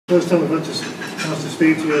First time we've had a chance to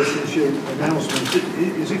speak to you since your announcement.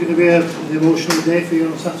 Is it going to be an emotional day for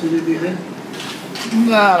you on Saturday, do you think? No,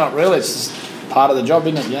 not really. It's just part of the job,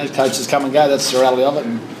 isn't it? You know, coaches come and go. That's the reality of it.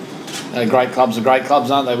 And great clubs are great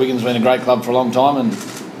clubs, aren't they? Wigan's been a great club for a long time, and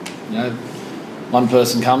you know, one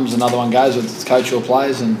person comes, another one goes with its coach or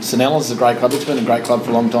players. And St. Helens is a great club. It's been a great club for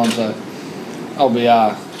a long time. So I'll be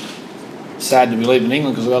sad to be leaving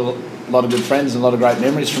England because I've got a lot of good friends and a lot of great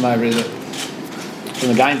memories from over here. From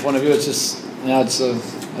the game point of view, it's just, you know, it's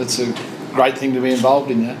a great thing to be involved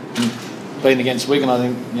in. You know? And being against Wigan, I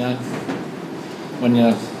think, you know,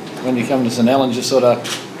 when you come to St. Helens,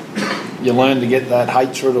 you learn to get that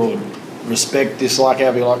hatred or respect, dislike,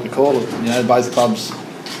 however you like to call it. You know, both clubs,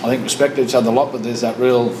 I think, respect each other a lot, but there's that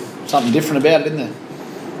real something different about it, isn't there?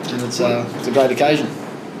 And it's a great occasion.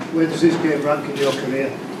 Where does this game rank in your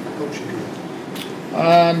career, coaching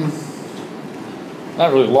career? I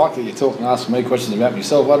don't really like that you're asking me questions about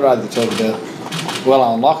myself. I'd rather talk about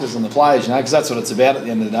well-known lockers and the players, you know, because that's what it's about at the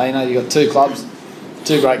end of the day. You know, you've got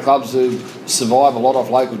two great clubs who survive a lot off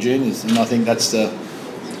local juniors, and I think that's the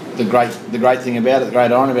great thing about it, the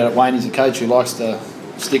great irony about it. Wayne is a coach who likes to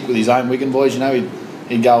stick with his own Wigan boys. You know,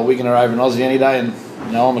 he'd go a Wiganer over an Aussie any day, and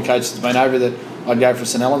you know, I'm a coach that's been over that. I'd go for a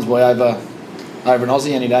St. Helens boy over an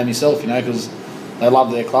Aussie any day myself. You know, because they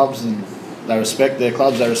love their clubs and they respect their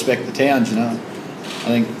clubs. They respect the towns. You know. I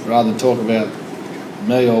think rather than talk about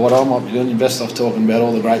me or what I might be doing, you're best off talking about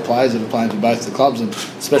all the great players that are playing for both the clubs, and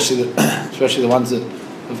especially the ones that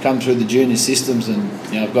have come through the junior systems and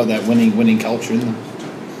you know have got that winning culture in them.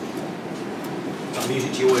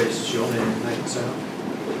 Music to your ears, Sean.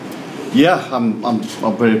 Yeah,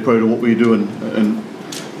 I'm very proud of what we do, and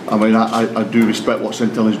I mean I do respect what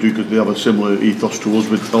St. Helens do because they have a similar ethos to us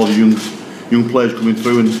with all the young players coming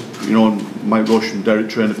through, and you know Mike Rush and Derek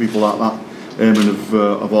Trainer, people like that. And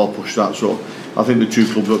have all pushed that, so I think the two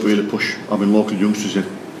clubs that really push having local youngsters in,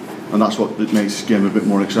 and that's what makes this game a bit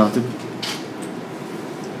more exciting.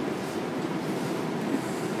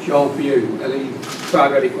 Sean, for you, are you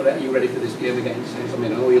quite ready for it? Are you ready for this game against? I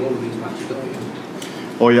mean, I know you love these matches, don't you?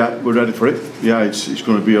 Oh yeah, we're ready for it. Yeah, it's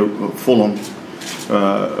going to be a full-on,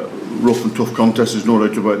 rough and tough contest. There's no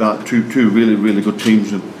doubt about that. Two really good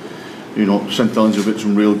teams, and you know St. Helens have hit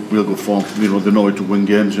some real good form. You know they know how to win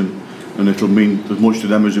games, and it'll mean as much to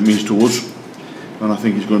them as it means to us, and I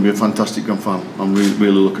think it's going to be a fantastic grand final. I'm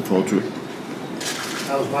really looking forward to it.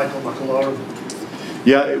 How's Michael McAlorum?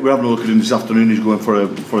 Yeah, we're having a look at him this afternoon. He's going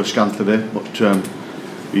for a scan today, but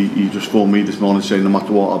he just phoned me this morning saying no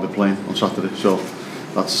matter what I'll be playing on Saturday. So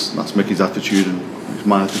that's Mickey's attitude and it's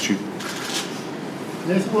my attitude.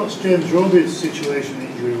 Nathan, what's James Roby's situation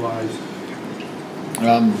injury-wise?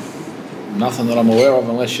 Nothing that I'm aware of,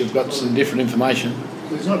 unless you've got some different information.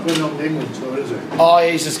 He's not going on the England tour, is he? Oh,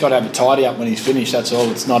 he's just got to have a tidy up when he's finished. That's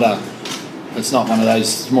all. It's not one of those.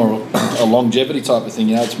 It's more a longevity type of thing.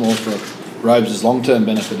 You know, it's more for Robes' long-term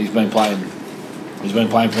benefit. He's been playing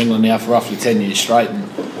for England now for roughly 10 years straight, and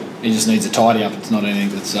he just needs a tidy up. It's not anything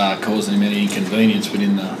that's causing him any inconvenience. But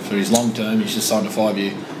for his long term, he's just signed a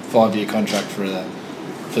five-year contract for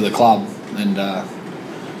the club, and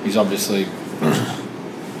he's obviously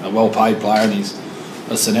a well-paid player, and he's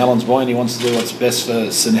a St. Helens boy, and he wants to do what's best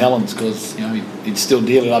for St. Helens because you know he'd still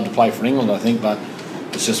dearly love to play for England, I think, but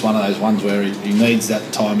it's just one of those ones where he needs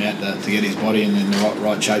that time out to get his body in the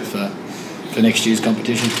right shape for next year's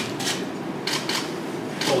competition.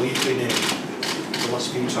 Well, you've been in the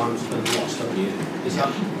last few times and lost, haven't you? Is that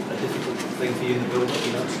a difficult thing for you in the build-up?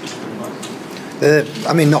 You know?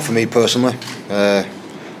 I mean, not for me personally. Yeah,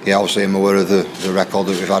 obviously I'm aware of the record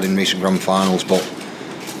that we've had in recent grand finals, but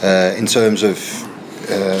in terms of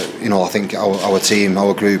you know, I think our team,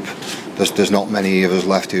 our group, there's not many of us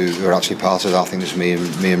left who are actually part of that. I think there's me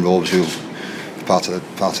and Robes who are part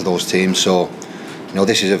of those teams. So, you know,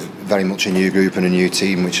 this is very much a new group and a new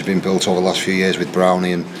team which has been built over the last few years with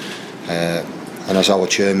Brownie, and as our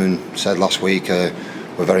chairman said last week,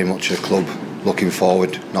 we're very much a club looking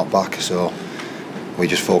forward, not back. So we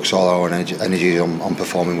just focus all our energy on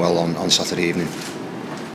performing well on Saturday evening.